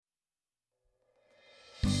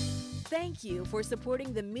Thank you for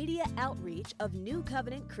supporting the media outreach of New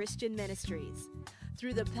Covenant Christian Ministries.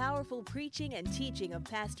 Through the powerful preaching and teaching of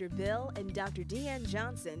Pastor Bill and Dr. Deanne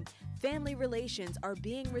Johnson, family relations are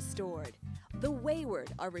being restored. The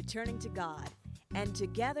wayward are returning to God. And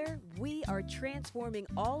together, we are transforming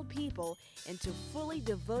all people into fully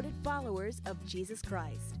devoted followers of Jesus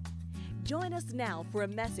Christ. Join us now for a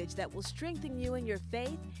message that will strengthen you in your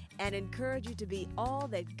faith and encourage you to be all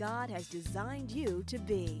that God has designed you to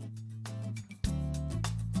be.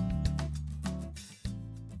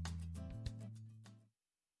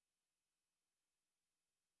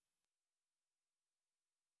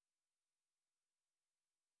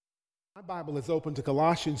 My Bible is open to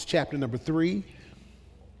Colossians chapter number 3.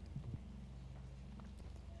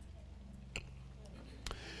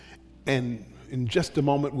 And in just a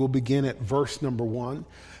moment, we'll begin at verse number 1.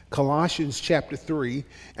 Colossians chapter 3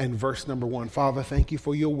 and verse number 1. Father, thank you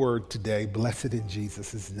for your word today. Blessed in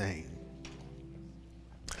Jesus' name.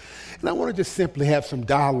 And I want to just simply have some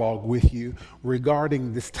dialogue with you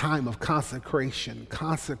regarding this time of consecration.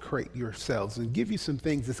 Consecrate yourselves and give you some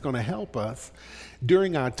things that's going to help us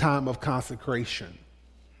during our time of consecration.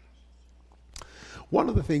 One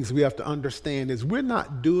of the things we have to understand is we're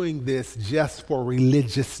not doing this just for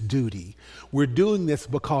religious duty. We're doing this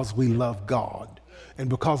because we love God and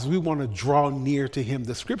because we want to draw near to him.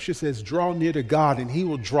 The scripture says, draw near to God and he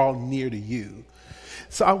will draw near to you.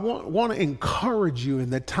 So I want to encourage you in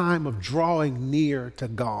the time of drawing near to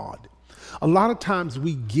God. A lot of times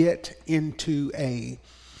we get into a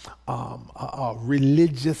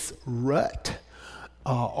religious rut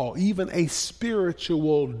or even a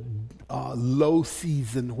spiritual low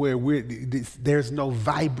season where there's no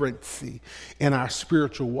vibrancy in our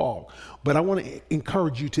spiritual walk. But I want to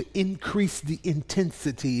encourage you to increase the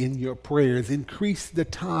intensity in your prayers, increase the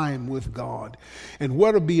time with God. And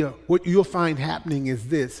what you'll find happening is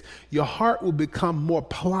this: your heart will become more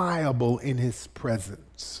pliable in his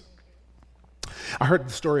presence. I heard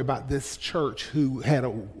the story about this church who had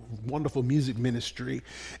a wonderful music ministry,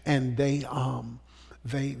 and they were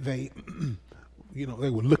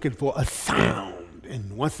looking for a sound.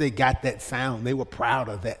 And once they got that sound, they were proud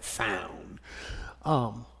of that sound.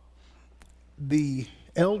 The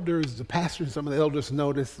elders, the pastor and some of the elders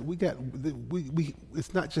noticed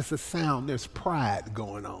it's not just a sound, there's pride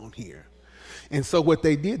going on here. And so what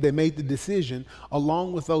they did, they made the decision,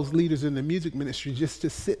 along with those leaders in the music ministry, just to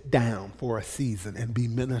sit down for a season and be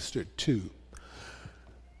ministered to.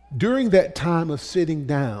 During that time of sitting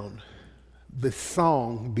down, the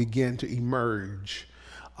song began to emerge,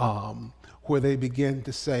 where they began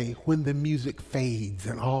to say, when the music fades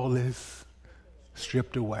and all is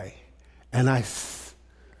stripped away, and I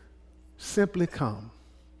simply come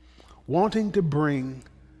wanting to bring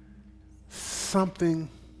something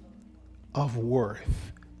of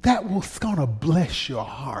worth that was going to bless your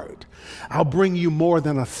heart. I'll bring you more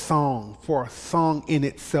than a song, for a song in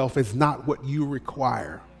itself is not what you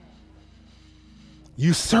require.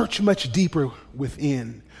 You search much deeper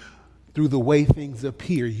within through the way things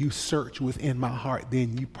appear. You search within my heart.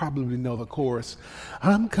 Then you probably know the chorus.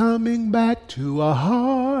 I'm coming back to a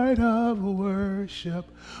heart of worship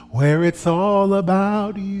where it's all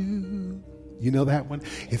about you. You know that one?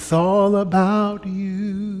 It's all about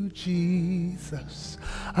you, Jesus.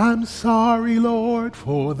 I'm sorry, Lord,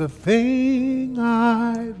 for the thing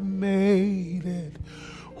I've made it.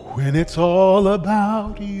 When it's all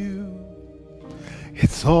about you.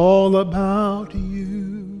 It's all about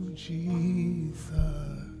you, Jesus.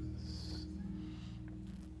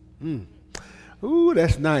 Ooh,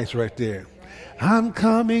 that's nice right there. I'm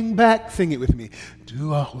coming back, sing it with me,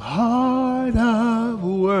 to a heart of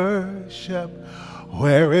worship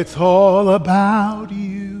where it's all about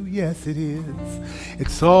you. Yes, it is.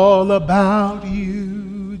 It's all about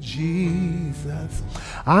you, Jesus.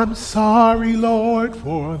 I'm sorry, Lord,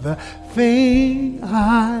 for the thing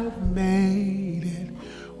I've made it,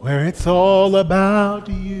 where it's all about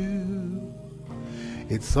you.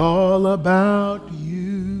 It's all about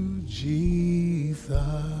you, Jesus.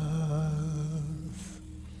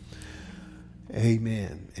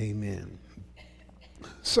 Amen. Amen.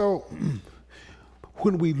 So,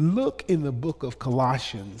 when we look in the book of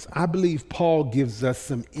Colossians, I believe Paul gives us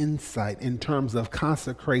some insight in terms of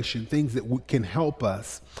consecration, things that can help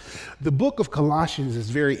us. The book of Colossians is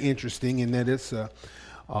very interesting in that it's a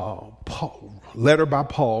letter by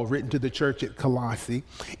Paul written to the church at Colossae.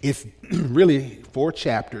 It's really 4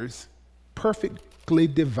 chapters, perfectly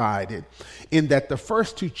divided, in that the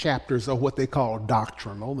first 2 chapters are what they call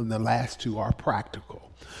doctrinal and the last 2 are practical.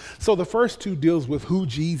 So the first 2 deals with who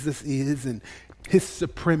Jesus is and his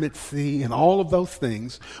supremacy and all of those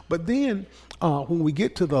things. But then when we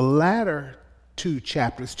get to the latter two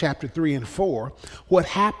chapters, chapter 3 and 4, what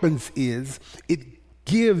happens is it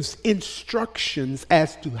gives instructions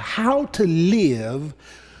as to how to live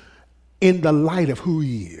in the light of who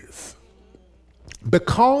he is.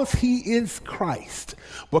 Because he is Christ,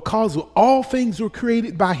 because all things were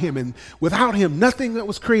created by him, and without him, nothing that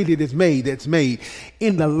was created is made that's made.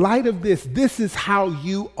 In the light of this, this is how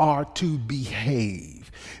you are to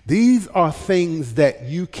behave. These are things that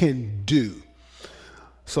you can do.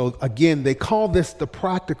 So again, they call this the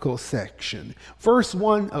practical section. Verse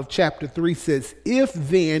 1 of chapter 3 says, if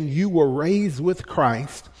then you were raised with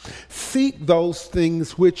Christ, seek those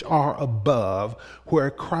things which are above,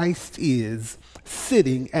 where Christ is,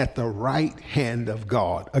 sitting at the right hand of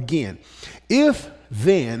God. Again, if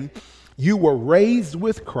then you were raised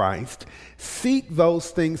with Christ, seek those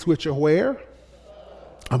things which are where?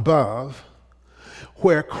 Above,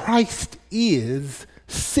 where Christ is,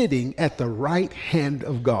 sitting at the right hand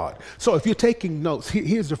of God. So if you're taking notes,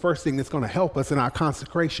 here's the first thing that's going to help us in our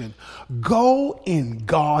consecration. Go in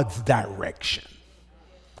God's direction.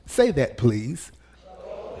 Say that, please.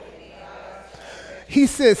 He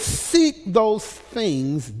says, seek those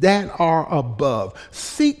things that are above.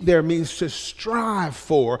 Seek there means to strive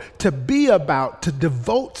for, to be about, to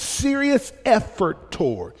devote serious effort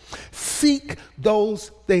toward. Seek those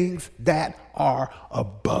things that are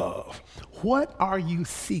above. What are you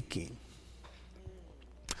seeking?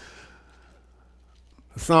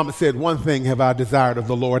 The psalmist said, one thing have I desired of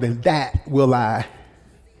the Lord, and that will I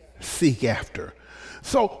seek after.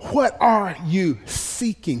 So what are you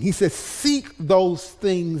seeking? He says, seek those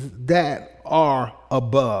things that are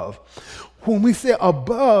above. When we say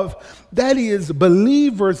above, that is,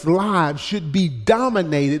 believers' lives should be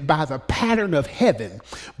dominated by the pattern of heaven,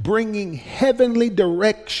 bringing heavenly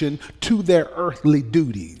direction to their earthly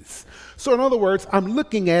duties. So in other words, I'm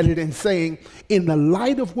looking at it and saying, in the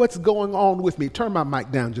light of what's going on with me, turn my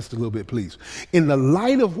mic down just a little bit, please. In the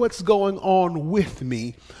light of what's going on with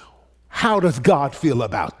me, how does God feel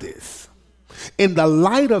about this? In the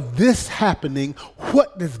light of this happening,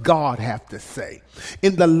 what does God have to say?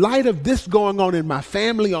 In the light of this going on in my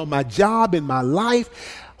family, on my job, in my life,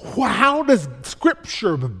 how does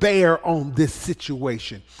Scripture bear on this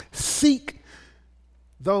situation? Seek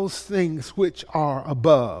those things which are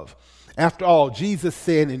above. After all, Jesus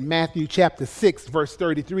said in Matthew chapter 6, verse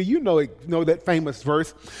 33, you know that famous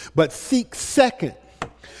verse, but seek second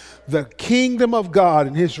the kingdom of God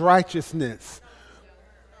and his righteousness.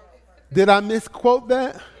 Did I misquote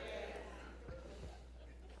that?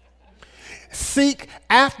 Seek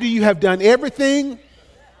after you have done everything.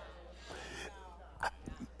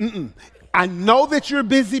 I know that you're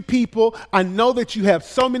busy people. I know that you have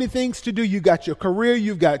so many things to do. You got your career,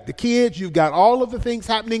 you've got the kids, you've got all of the things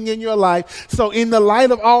happening in your life. So in the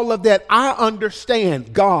light of all of that, I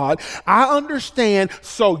understand, God. I understand,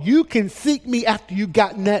 so you can seek me after you've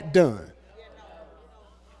gotten that done.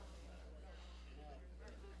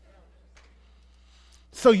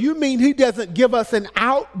 So you mean he doesn't give us an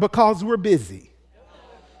out because we're busy?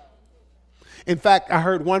 In fact, I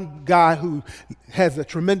heard one guy who has a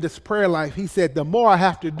tremendous prayer life. He said, the more I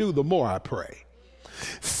have to do, the more I pray.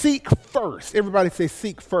 Seek first. Everybody say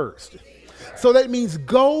seek first. So that means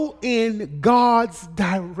go in God's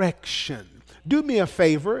direction. Do me a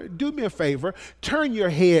favor. Turn your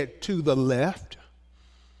head to the left.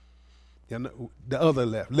 The other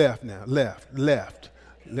left now. Left.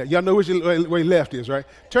 Y'all know which way left is, right?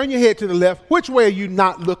 Turn your head to the left. Which way are you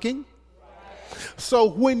not looking? So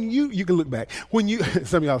when you can look back. When you,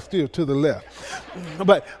 some of y'all still to the left.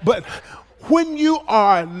 But when you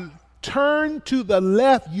are turned to the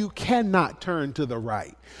left, you cannot turn to the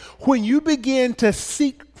right. When you begin to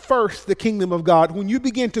seek first the kingdom of God, when you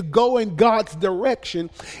begin to go in God's direction,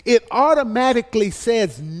 it automatically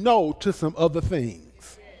says no to some other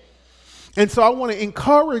things. And so I want to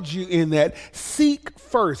encourage you in that. Seek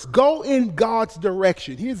first. Go in God's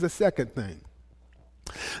direction. Here's the second thing.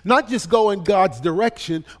 Not just go in God's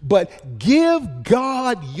direction, but give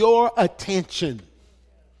God your attention.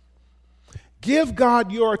 Give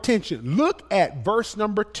God your attention. Look at verse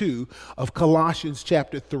number 2 of Colossians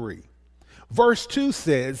chapter 3. Verse 2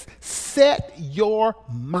 says, set your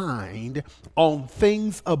mind on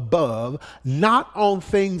things above, not on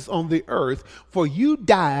things on the earth, for you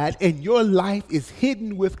died and your life is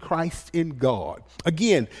hidden with Christ in God.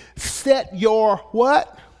 Again, set your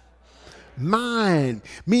what? Mind,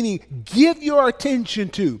 meaning give your attention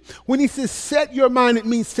to. When he says set your mind, it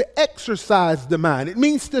means to exercise the mind. It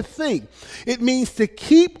means to think. It means to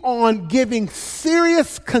keep on giving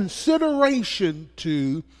serious consideration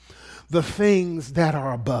to the things that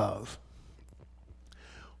are above.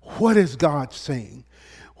 What is God saying?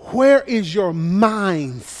 Where is your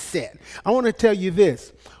mindset? I want to tell you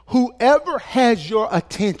this. Whoever has your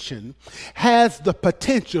attention has the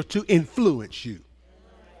potential to influence you.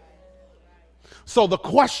 So the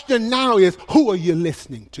question now is, who are you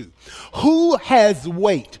listening to? Who has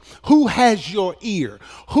weight? Who has your ear?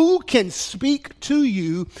 Who can speak to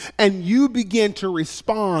you and you begin to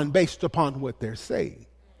respond based upon what they're saying?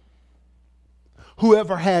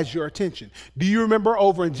 Whoever has your attention. Do you remember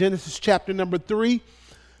over in Genesis chapter number 3?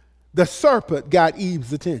 The serpent got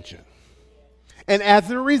Eve's attention. And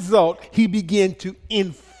as a result, he began to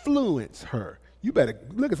influence her. You better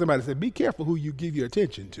look at somebody and say, be careful who you give your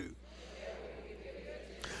attention to.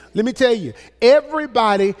 Let me tell you,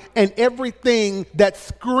 everybody and everything that's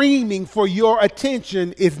screaming for your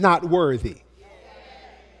attention is not worthy.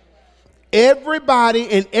 Everybody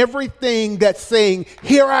and everything that's saying,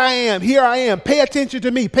 here I am, pay attention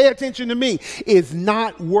to me, is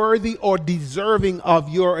not worthy or deserving of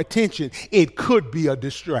your attention. It could be a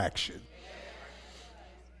distraction.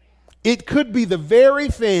 It could be the very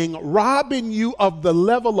thing robbing you of the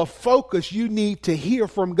level of focus you need to hear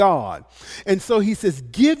from God. And so he says,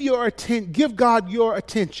 give God your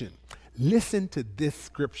attention. Listen to this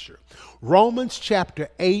scripture. Romans chapter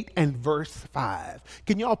 8 and verse 5.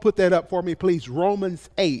 Can y'all put that up for me, please? Romans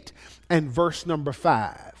 8 and verse number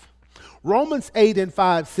 5. Romans 8 and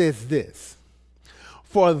 5 says this.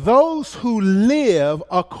 For those who live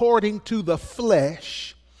according to the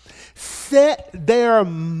flesh set their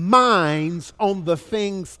minds on the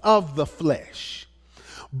things of the flesh.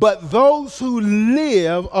 But those who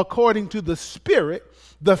live according to the Spirit,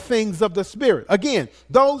 the things of the Spirit. Again,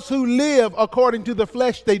 those who live according to the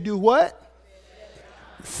flesh, they do what?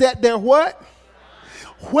 Set their what?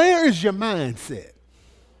 Where is your mindset?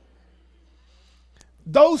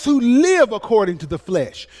 Those who live according to the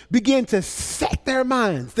flesh begin to set their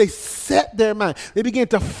minds. They set their mind. They begin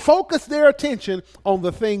to focus their attention on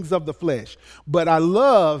the things of the flesh. But I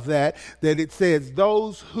love that it says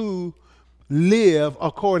those who live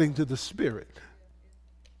according to the Spirit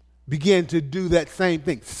begin to do that same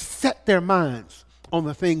thing. Set their minds on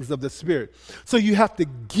the things of the Spirit. So you have to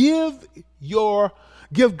give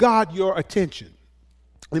God your attention.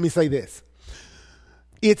 Let me say this.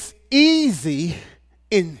 It's easy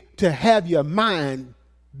to have your mind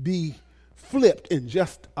be flipped in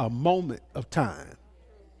just a moment of time.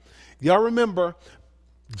 Y'all remember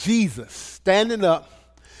Jesus standing up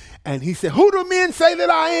and he said, who do men say that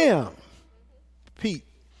I am? Pete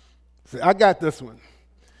said, I got this one.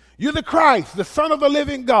 You're the Christ, the Son of the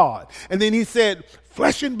living God. And then he said,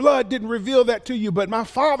 flesh and blood didn't reveal that to you, but my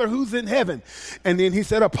Father who's in heaven. And then he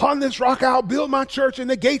said, upon this rock I'll build my church, and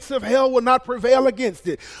the gates of hell will not prevail against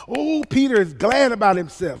it. Oh, Peter is glad about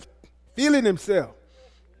himself, feeling himself.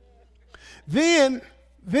 Then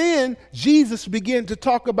Jesus began to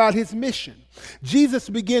talk about his mission. Jesus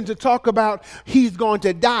began to talk about he's going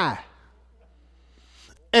to die.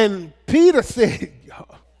 And Peter said,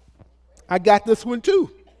 I got this one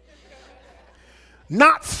too.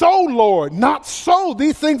 Not so, Lord, not so.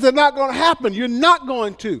 These things are not going to happen. You're not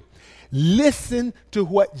going to. Listen to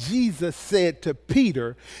what Jesus said to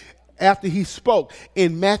Peter after he spoke.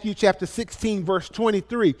 In Matthew chapter 16, verse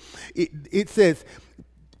 23, it says,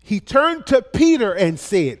 he turned to Peter and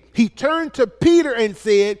said,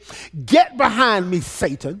 get behind me,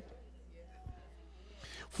 Satan.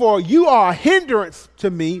 For you are a hindrance to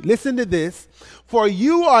me. Listen to this. For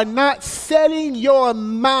you are not setting your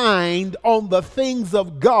mind on the things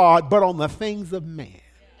of God, but on the things of man.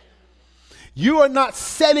 You are not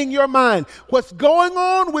setting your mind. What's going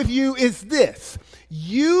on with you is this.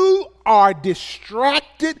 You are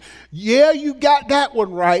distracted. Yeah, you got that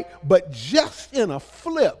one right, but just in a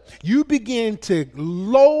flip, you begin to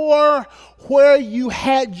lower where you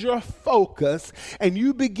had your focus, and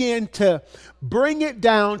you begin to bring it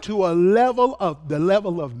down to the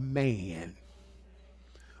level of man.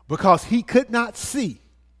 Because he could not see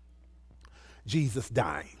Jesus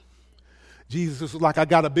dying. Jesus was like, I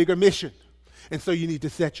got a bigger mission. And so you need to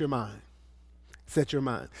set your mind. Set your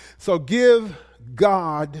mind. So give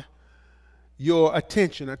God your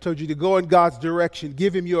attention. I told you to go in God's direction.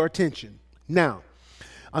 Give him your attention. Now,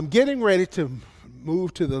 I'm getting ready to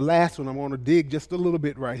move to the last one. I want to dig just a little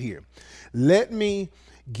bit right here. Let me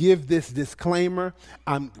give this disclaimer.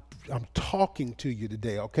 I'm talking to you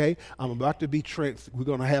today, okay? I'm about to be we're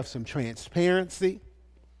going to have some transparency.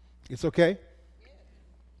 It's okay?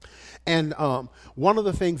 And one of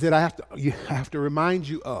the things that I have to remind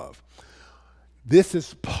you of, this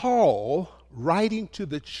is Paul writing to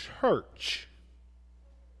the church.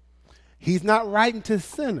 He's not writing to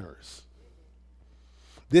sinners.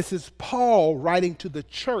 This is Paul writing to the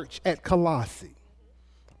church at Colossae,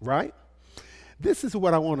 right? This is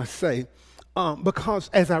what I want to say, because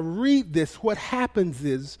as I read this, what happens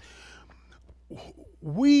is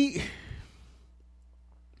we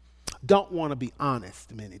don't want to be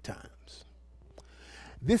honest many times.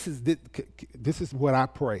 This is what I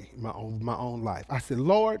pray in my own life. I said,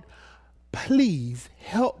 Lord, please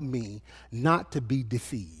help me not to be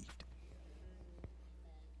deceived.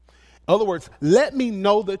 In other words, let me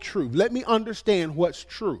know the truth. Let me understand what's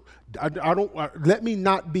true. Let me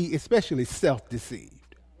not be especially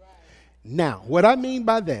self-deceived. Now, what I mean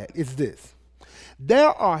by that is this. There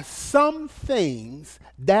are some things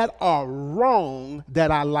that are wrong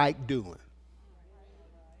that I like doing.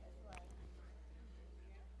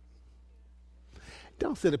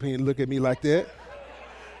 Don't sit up here and look at me like that.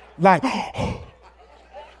 Like, can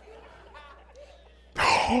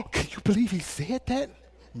you believe he said that?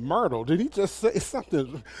 Myrtle, did he just say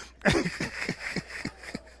something?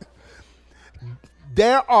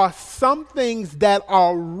 There are some things that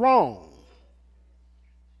are wrong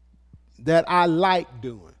that I like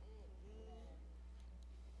doing.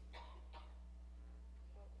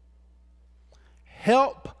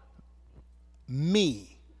 Help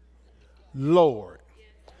me, Lord.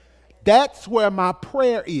 That's where my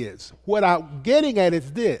prayer is. What I'm getting at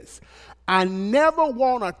is this. I never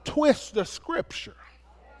want to twist the scripture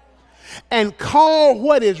and call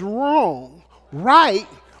what is wrong right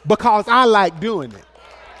because I like doing it.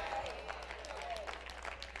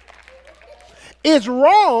 It's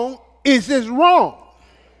wrong is just wrong.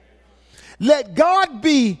 Let God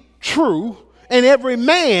be true and every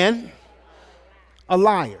man a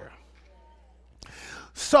liar.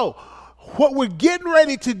 So, what we're getting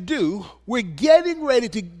ready to do, we're getting ready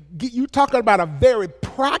to get, you talking about a very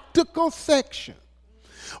practical section.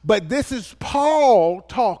 But this is Paul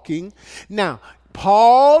talking. Now,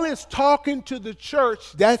 Paul is talking to the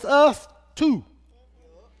church. That's us too.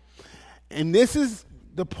 And this is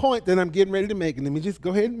the point that I'm getting ready to make. And let me just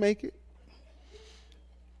go ahead and make it.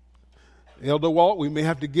 Elder Walt, we may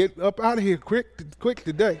have to get up out of here quick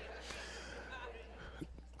today.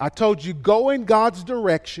 I told you, go in God's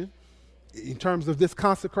direction in terms of this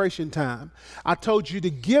consecration time. I told you to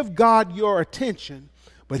give God your attention.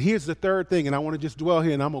 But here's the third thing, and I want to just dwell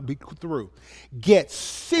here, and I'm going to be through. Get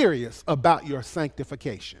serious about your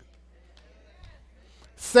sanctification.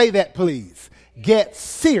 Say that, please. Get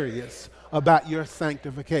serious about your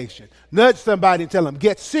sanctification. Nudge somebody and tell them,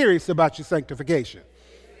 get serious about your sanctification.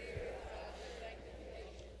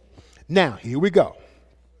 Now, here we go.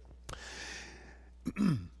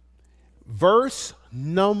 Verse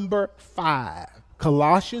number 5,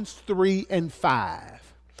 Colossians 3 and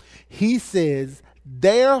 5. He says,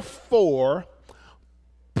 therefore,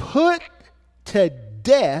 put to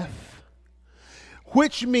death,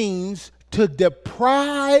 which means to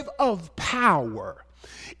deprive of power.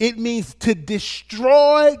 It means to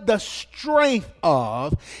destroy the strength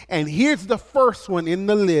of, and here's the first one in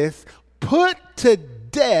the list, put to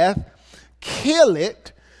death, kill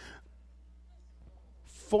it,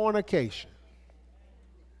 fornication.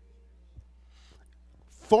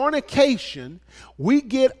 Fornication, we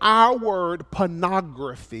get our word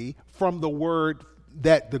pornography from the word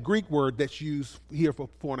the Greek word that's used here for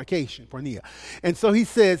fornication, porneia. And so he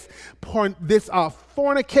says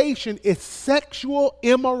fornication is sexual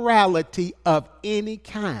immorality of any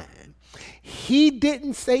kind. He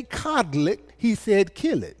didn't say coddle it, he said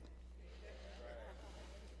kill it.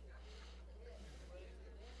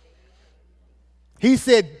 He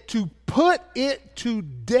said to put it to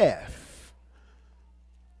death.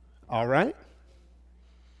 All right?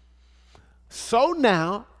 So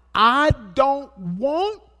now, I don't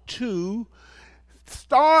want to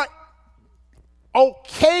start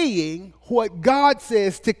okaying what God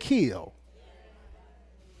says to kill.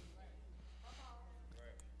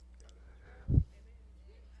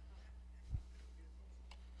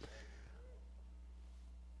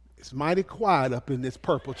 It's mighty quiet up in this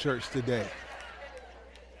purple church today.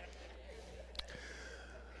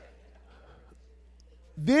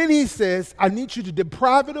 Then he says, I need you to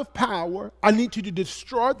deprive it of power. I need you to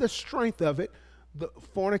destroy the strength of it, the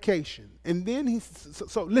fornication. And then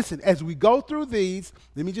so listen, as we go through these,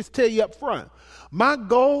 let me just tell you up front, my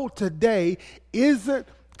goal today isn't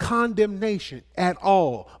condemnation at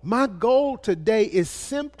all. My goal today is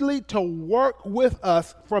simply to work with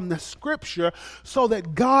us from the scripture so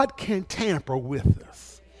that God can tamper with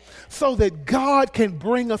us, so that God can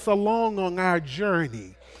bring us along on our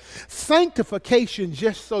journey. Sanctification,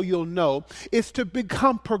 just so you'll know, is to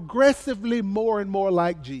become progressively more and more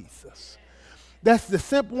like Jesus.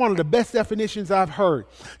 That's one of the best definitions I've heard.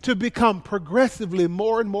 To become progressively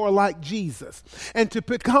more and more like Jesus. And to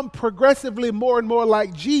become progressively more and more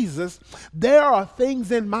like Jesus, there are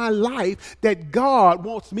things in my life that God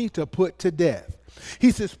wants me to put to death.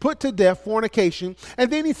 He says, put to death fornication.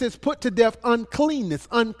 And then he says, put to death uncleanness.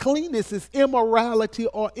 Uncleanness is immorality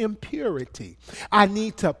or impurity. I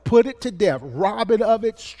need to put it to death, rob it of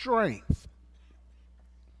its strength.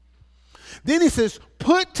 Then he says,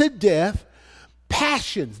 put to death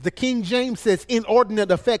passions. The King James says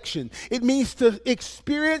inordinate affection. It means to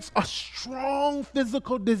experience a strong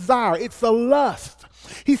physical desire. It's a lust.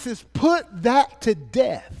 He says, put that to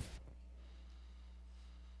death.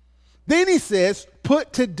 Then he says,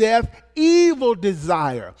 put to death evil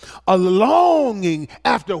desire, a longing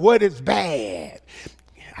after what is bad.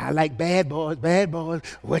 I like bad boys, bad boys.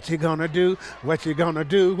 What you gonna do? What you gonna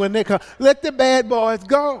do when they come? Let the bad boys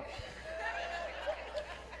go.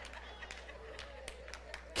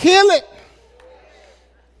 Kill it.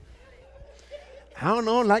 I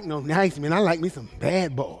don't like no nice men. I like me some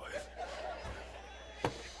bad boys.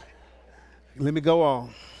 Let me go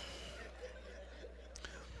on.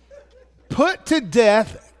 Put to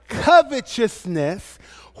death covetousness,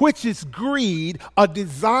 which is greed, a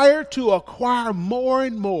desire to acquire more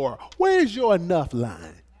and more. Where's your enough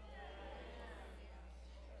line?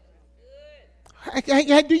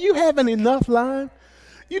 Do you have an enough line?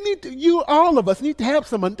 All of us need to have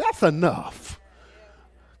some. That's enough.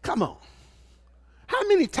 Come on. How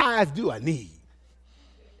many tithes do I need?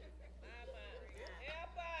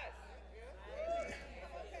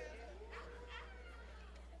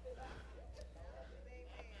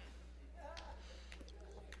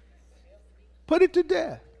 Put it to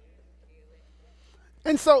death.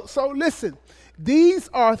 And so listen, these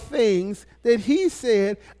are things that he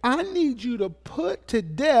said, I need you to put to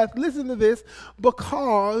death, listen to this,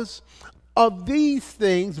 because of these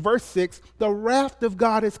things, verse 6, the wrath of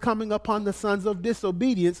God is coming upon the sons of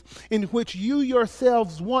disobedience, in which you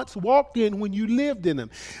yourselves once walked in when you lived in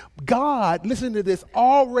them. God, listen to this,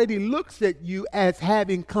 already looks at you as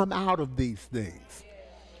having come out of these things.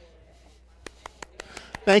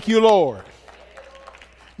 Thank you, Lord.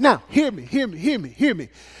 Now, hear me.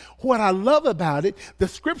 What I love about it, the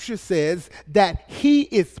scripture says that he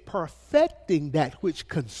is perfecting that which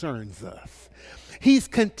concerns us. He's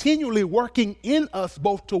continually working in us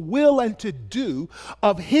both to will and to do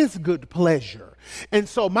of his good pleasure. And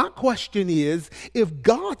so my question is, if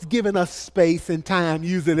God's given us space and time,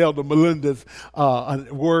 using Elder Melinda's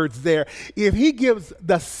words there, if he gives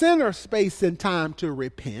the sinner space and time to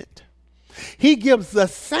repent, he gives the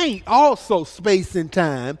saint also space and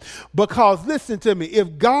time, because listen to me,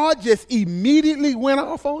 if God just immediately went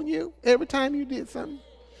off on you every time you did something,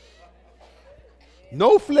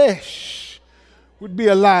 no flesh would be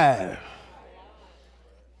alive.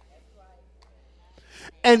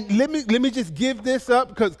 And let me just give this up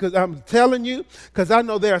because I'm telling you, because I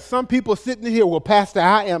know there are some people sitting here, well, Pastor,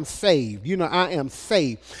 I am saved. You know, I am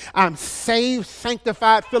saved. I'm saved,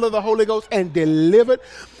 sanctified, filled with the Holy Ghost, and delivered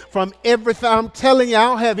from everything. I'm telling you, I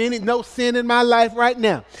don't have no sin in my life right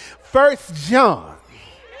now. 1 John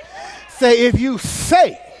say, if you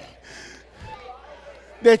say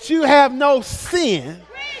that you have no sin,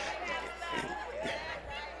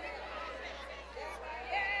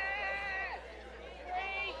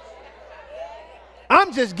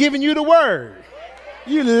 I'm just giving you the word.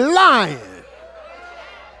 You lying.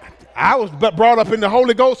 I was brought up in the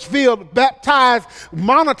Holy Ghost filled, baptized,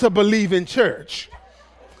 monitor believing church.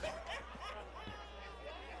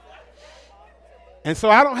 And so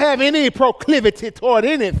I don't have any proclivity toward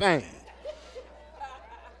anything.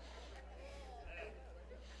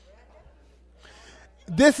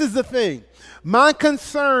 This is the thing. My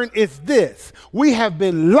concern is this. We have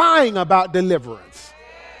been lying about deliverance.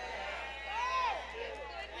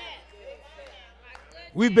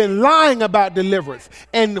 We've been lying about deliverance.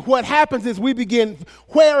 And what happens is we begin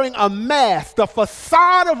wearing a mask, the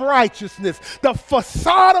facade of righteousness, the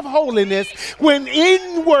facade of holiness, when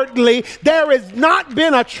inwardly there has not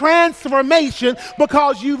been a transformation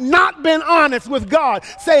because you've not been honest with God,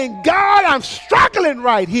 saying, God, I'm struggling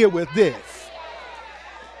right here with this.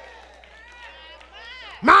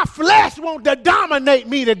 My flesh wants to dominate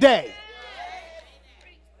me today.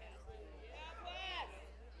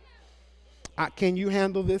 Can you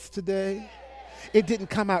handle this today? It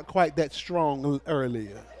didn't come out quite that strong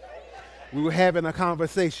earlier. We were having a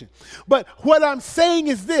conversation. But what I'm saying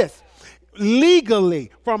is this.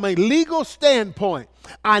 legally, from a legal standpoint,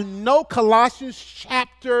 I know Colossians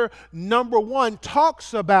chapter number 1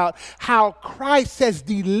 talks about how Christ has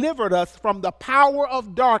delivered us from the power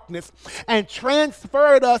of darkness and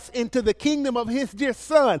transferred us into the kingdom of his dear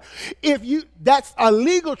son. That's a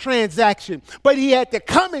legal transaction, but he had to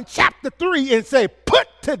come in chapter 3 and say, put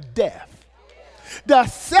to death the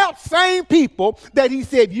self-same people that he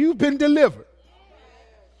said, you've been delivered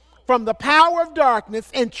from the power of darkness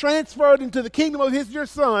and transferred into the kingdom of his dear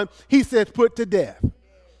son. He says, put to death.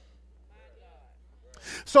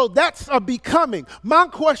 So that's a becoming. My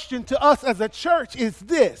question to us as a church is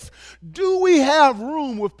this: do we have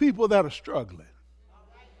room with people that are struggling?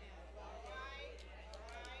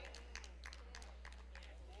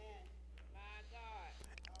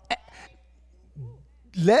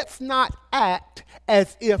 Let's not act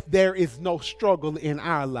as if there is no struggle in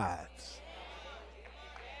our lives.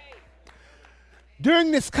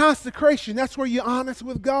 During this consecration, that's where you're honest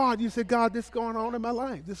with God. You say, God, this is going on in my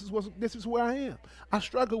life. This is where I am. I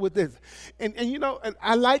struggle with this. And and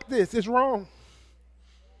I like this. It's wrong.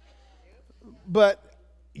 But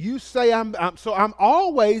you say I'm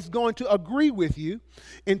always going to agree with you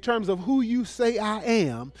in terms of who you say I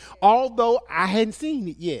am, although I hadn't seen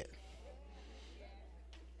it yet.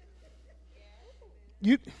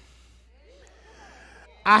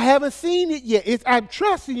 I haven't seen it yet. I'm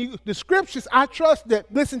trusting you. The scriptures, I trust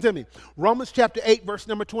that. Listen to me. Romans chapter 8, verse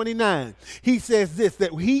number 29. He says this,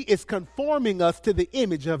 that he is conforming us to the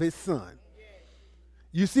image of his son.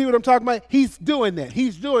 You see what I'm talking about? He's doing that.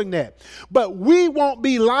 He's doing that. But we won't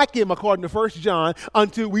be like him, according to 1 John,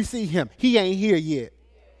 until we see him. He ain't here yet.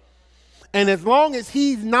 And as long as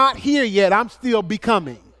he's not here yet, I'm still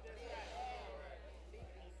becoming.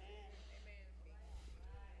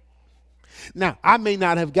 Now, I may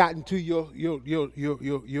not have gotten to your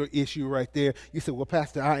issue right there. You said, well,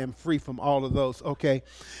 Pastor, I am free from all of those. Okay.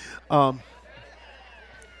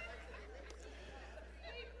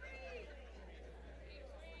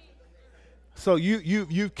 So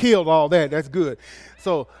you've killed all that. That's good.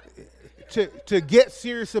 So to get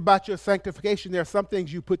serious about your sanctification, there are some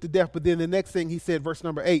things you put to death. But then the next thing he said, verse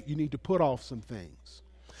number 8, you need to put off some things.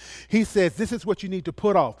 He says, this is what you need to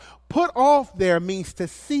put off. Put off there means to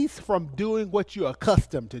cease from doing what you're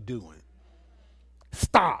accustomed to doing.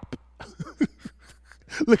 Stop.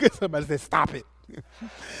 Look at somebody and say, stop it.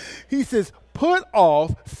 He says, put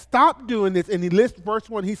off, stop doing this. And he lists verse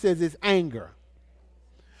 1, he says, is anger.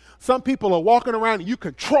 Some people are walking around and you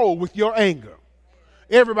control with your anger.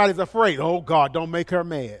 Everybody's afraid. Oh, God, don't make her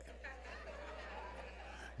mad.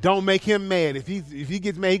 Don't make him mad. If he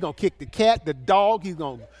gets mad, he's going to kick the cat, the dog, he's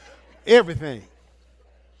going to, everything.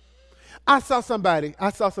 I saw somebody,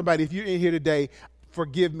 if you're in here today,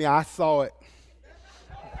 forgive me, I saw it.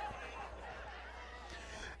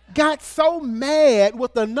 Got so mad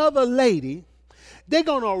with another lady, they're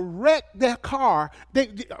going to wreck their car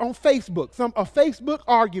on Facebook. A Facebook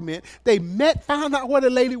argument. They found out where the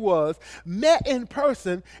lady was, met in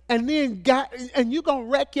person, and then and you're going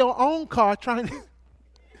to wreck your own car trying to.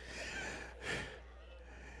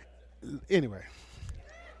 Anyway,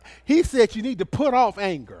 he said you need to put off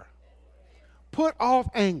anger. Put off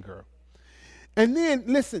anger. And then,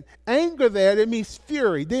 listen, anger there, that means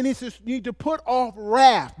fury. Then he says you need to put off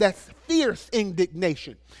wrath. That's fierce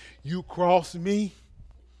indignation. You cross me,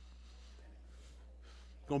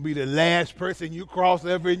 going to be the last person you cross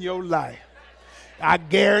ever in your life. I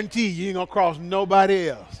guarantee you ain't going to cross nobody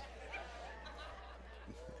else.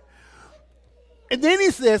 And then he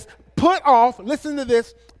says, put off, listen to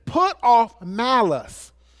this, put off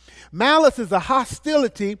malice. Malice is a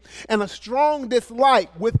hostility and a strong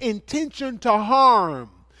dislike with intention to harm.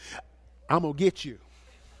 I'm going to get you.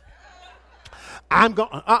 I'm going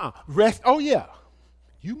to, rest. Oh, yeah.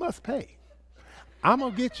 You must pay. I'm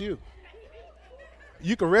going to get you.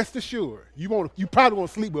 You can rest assured. You probably won't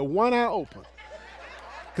sleep with one eye open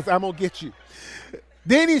because I'm going to get you.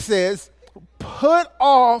 Then he says, put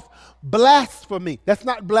off blasphemy. That's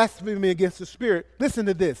not blasphemy against the Spirit. Listen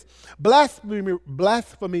to this.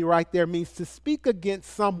 Blasphemy right there means to speak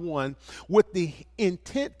against someone with the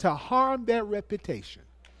intent to harm their reputation.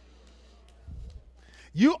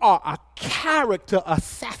 You are a character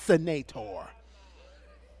assassinator.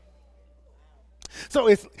 So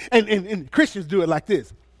it's, and Christians do it like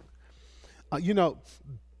this.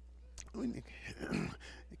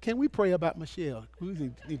 Can we pray about Michelle?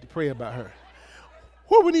 We need to pray about her.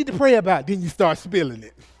 What we need to pray about? Then you start spilling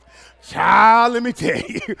it. Child, let me tell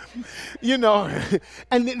you.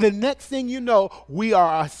 And the next thing you know, we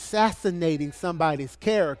are assassinating somebody's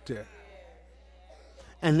character.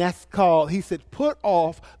 And that's called, he said, put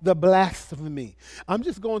off the blasphemy. I'm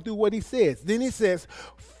just going through what he says. Then he says,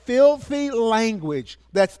 filthy language.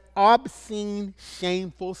 That's obscene,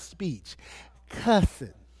 shameful speech.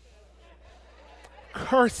 Cussing.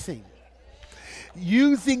 Cursing.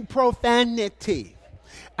 Using profanity.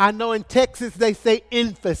 I know in Texas they say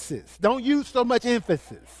emphasis. Don't use so much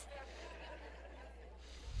emphasis.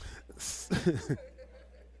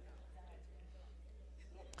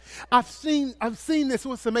 I've seen this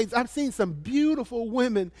with some amazing. I've seen some beautiful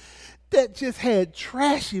women that just had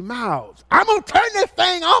trashy mouths. I'm gonna turn this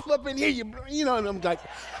thing off up in here, you know, and I'm like,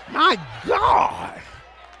 my God.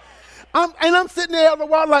 I'm sitting there on the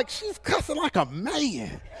wall like, she's cussing like a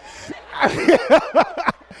man.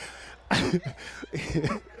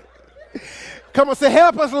 Come on, say,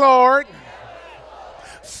 help us, Lord.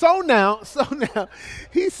 So now,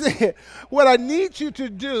 he said, what I need you to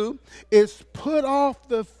do is put off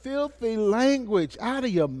the filthy language out of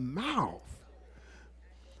your mouth.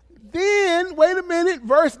 Then, wait a minute,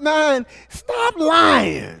 verse 9, stop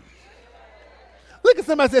lying. Look at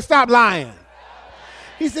somebody and say, stop lying.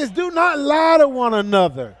 He says, do not lie to one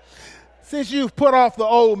another, since you've put off the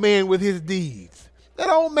old man with his deeds. That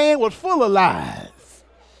old man was full of lies.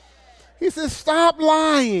 He says, stop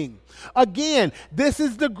lying. Again, this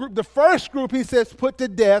is the group. The first group, he says, put to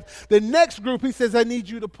death. The next group, he says, I need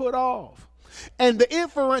you to put off. And the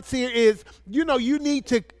inference here is, you need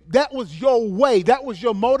to, that was your way. That was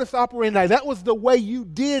your modus operandi. That was the way you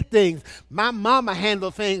did things. My mama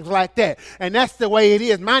handled things like that. And that's the way it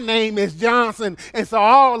is. My name is Johnson. And so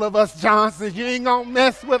all of us Johnsons, you ain't going to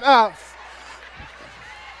mess with us.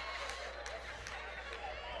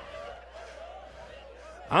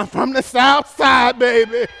 I'm from the South Side,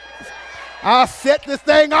 baby. I'll set this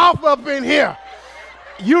thing off up in here.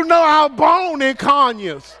 You know I was born in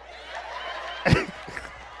Conyers.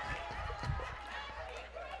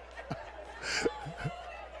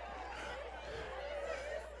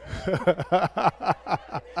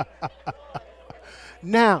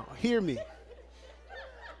 Now, hear me.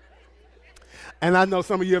 And I know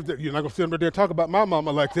some of you you're not going to sit over there and talk about my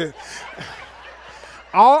mama like that.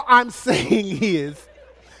 All I'm saying is,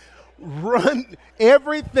 run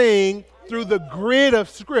everything through the grid of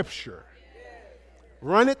Scripture.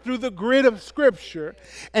 Run it through the grid of Scripture.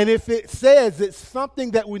 And if it says it's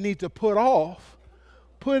something that we need to put off,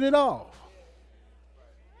 put it off.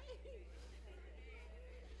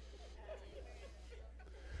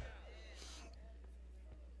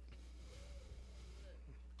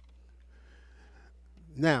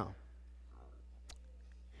 Now,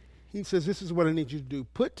 he says, this is what I need you to do.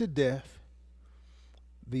 Put to death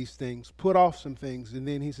these things, put off some things, and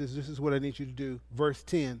then he says, this is what I need you to do. Verse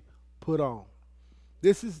 10, put on.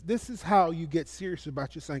 This is how you get serious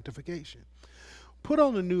about your sanctification. Put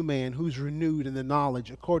on a new man who's renewed in the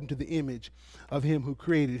knowledge according to the image of him who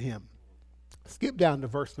created him. Skip down to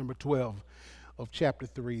verse number 12 of chapter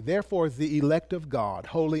 3. Therefore, as the elect of God,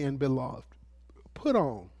 holy and beloved, put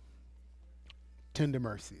on tender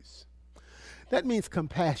mercies. That means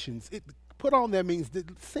compassions. Put on there means to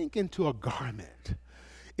sink into a garment.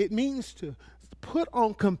 It means to put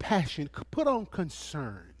on compassion, put on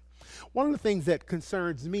concern. One of the things that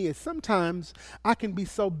concerns me is sometimes I can be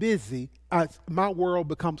so busy, my world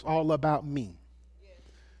becomes all about me,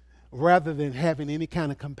 rather than having any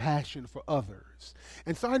kind of compassion for others.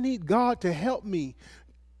 And so I need God to help me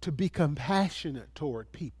to be compassionate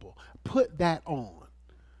toward people. Put that on.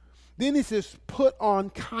 Then he says, put on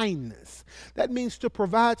kindness. That means to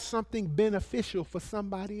provide something beneficial for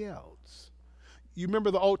somebody else. You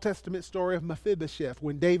remember the Old Testament story of Mephibosheth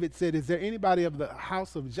when David said, is there anybody of the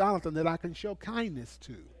house of Jonathan that I can show kindness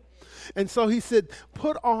to? And so he said,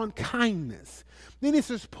 put on kindness. Then he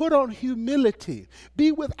says, put on humility.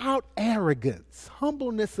 Be without arrogance,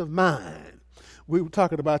 humbleness of mind. We were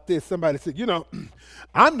talking about this. Somebody said,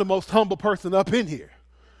 I'm the most humble person up in here.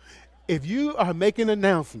 If you are making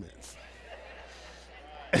announcements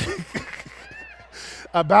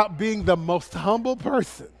about being the most humble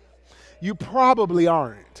person, you probably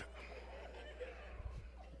aren't.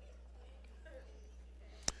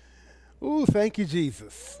 Ooh, thank you,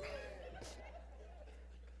 Jesus.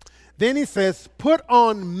 Then he says, put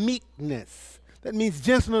on meekness. That means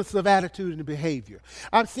gentleness of attitude and behavior.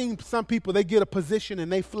 I've seen some people, they get a position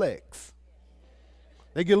and they flex.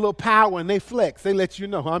 They get a little power and they flex. They let you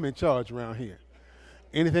know, I'm in charge around here.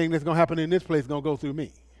 Anything that's going to happen in this place is going to go through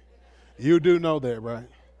me. You do know that, right?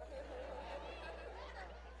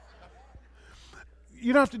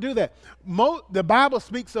 You don't have to do that. The Bible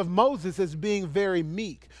speaks of Moses as being very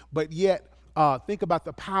meek, but yet think about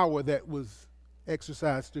the power that was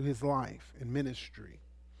exercised through his life and ministry.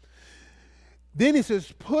 Then he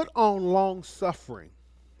says, put on long suffering.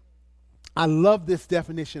 I love this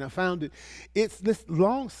definition. I found it. It's this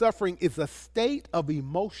long suffering is a state of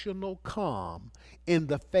emotional calm in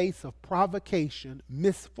the face of provocation,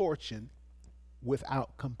 misfortune,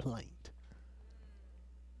 without complaint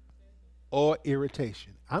or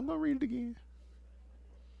irritation. I'm going to read it again.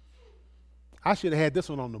 I should have had this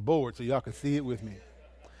one on the board so y'all could see it with me.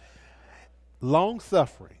 Long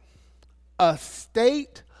suffering, a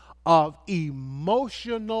state of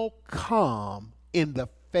emotional calm in the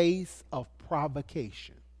face of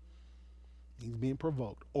provocation. He's being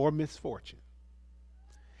provoked or misfortune.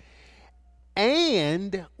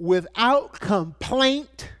 And without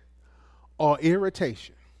complaint or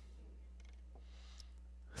irritation.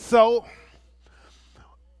 So,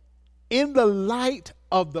 in the light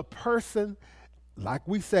of the person, like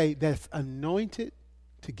we say, that's anointed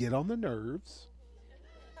to get on the nerves,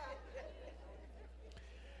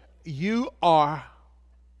 you are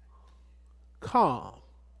calm.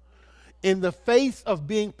 In the face of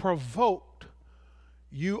being provoked,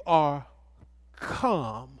 you are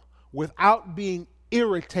calm without being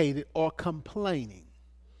irritated or complaining.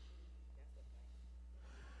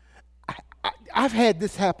 I've had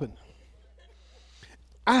this happen.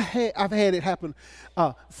 I've had it happen.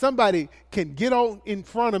 Somebody can get on in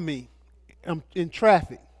front of me in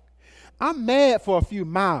traffic. I'm mad for a few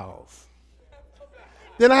miles.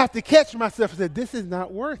 Then I have to catch myself and say, this is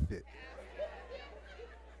not worth it.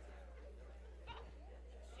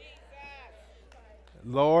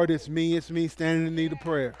 Lord, it's me standing in need of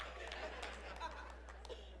prayer.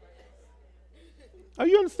 Are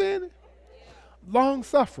you understanding? Long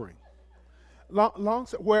suffering.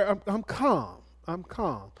 Where I'm calm. I'm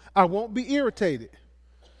calm. I won't be irritated.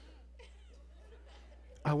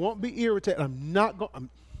 I won't be irritated. I'm not going.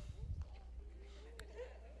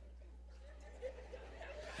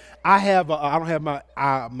 I don't have my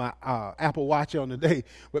Apple Watch on today,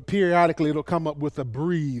 but periodically it'll come up with a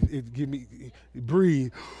breathe. It give me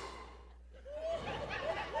breathe.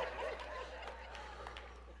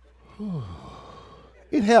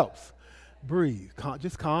 It helps. Breathe.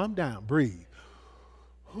 Just calm down. Breathe.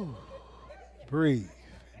 Breathe.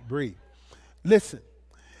 Breathe. Listen.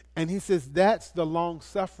 And he says that's the long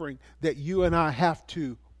suffering that you and I have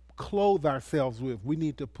to clothe ourselves with. We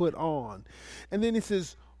need to put on. And then he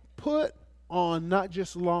says, put on not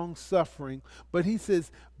just long suffering, but he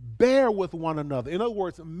says, bear with one another. In other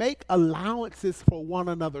words, make allowances for one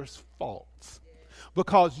another's faults.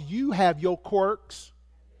 Because you have your quirks.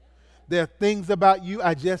 There are things about you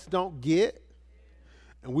I just don't get.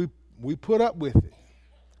 And we put up with it.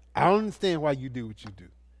 I don't understand why you do what you do.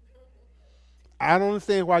 I don't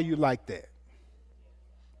understand why you like that.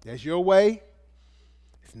 That's your way.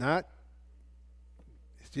 It's not.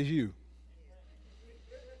 It's just you.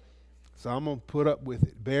 So I'm going to put up with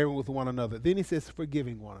it, bearing with one another. Then he says,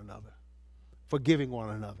 forgiving one another. Forgiving one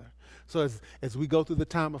another. So as we go through the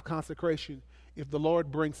time of consecration, if the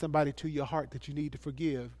Lord brings somebody to your heart that you need to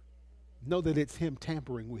forgive, know that it's him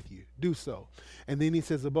tampering with you. Do so. And then he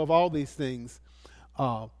says, above all these things,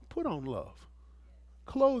 put on love.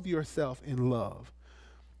 Clothe yourself in love.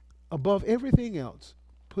 Above everything else,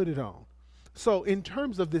 put it on. So in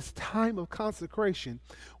terms of this time of consecration,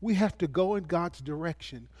 we have to go in God's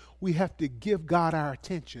direction. We have to give God our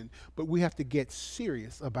attention, but we have to get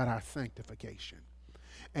serious about our sanctification.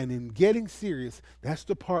 And in getting serious, that's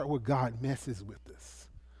the part where God messes with us.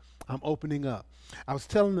 I'm opening up. I was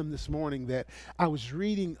telling them this morning that I was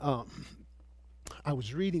reading Psalm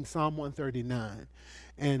 139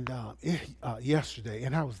 and yesterday,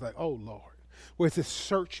 and I was like, oh, Lord, where it says,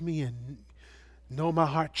 search me and know my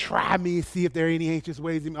heart, try me, see if there are any anxious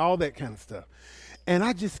ways in me, all that kind of stuff. And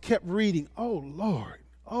I just kept reading, oh, Lord.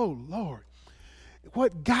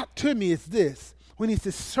 What got to me is this, when he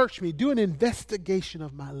says, search me, do an investigation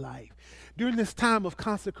of my life. During this time of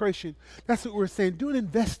consecration, that's what we're saying, do an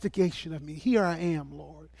investigation of me. Here I am,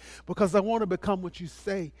 Lord, because I want to become what you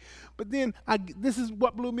say. But then, this is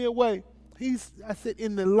what blew me away. I said,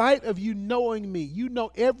 in the light of you knowing me, you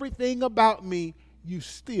know everything about me, you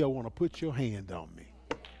still want to put your hand on me.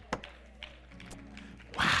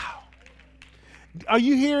 Wow. Are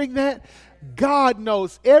you hearing that? God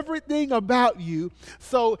knows everything about you,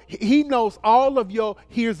 so he knows all of your,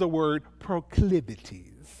 here's the word, proclivities.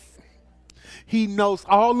 He knows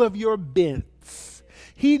all of your bents.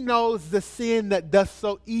 He knows the sin that does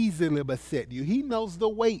so easily beset you. He knows the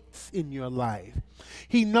weights in your life.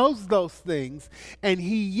 He knows those things, and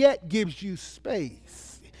he yet gives you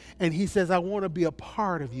space. And he says, I want to be a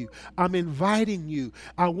part of you. I'm inviting you.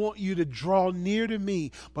 I want you to draw near to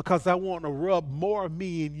me because I want to rub more of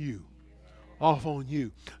me in you. off on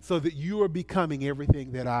you so that you are becoming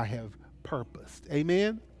everything that I have purposed.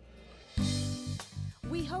 Amen?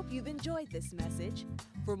 We hope you've enjoyed this message.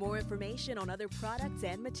 For more information on other products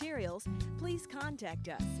and materials, please contact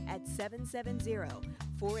us at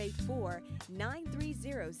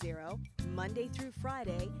 770-484-9300, Monday through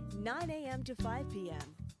Friday, 9 a.m. to 5 p.m.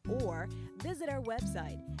 Or visit our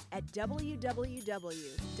website at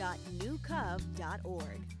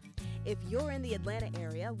www.newcov.org. If you're in the Atlanta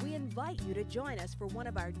area, we invite you to join us for one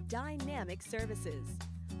of our dynamic services.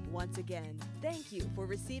 Once again, thank you for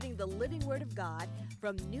receiving the living Word of God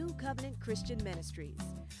from New Covenant Christian Ministries,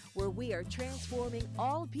 where we are transforming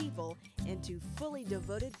all people into fully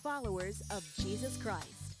devoted followers of Jesus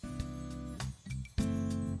Christ.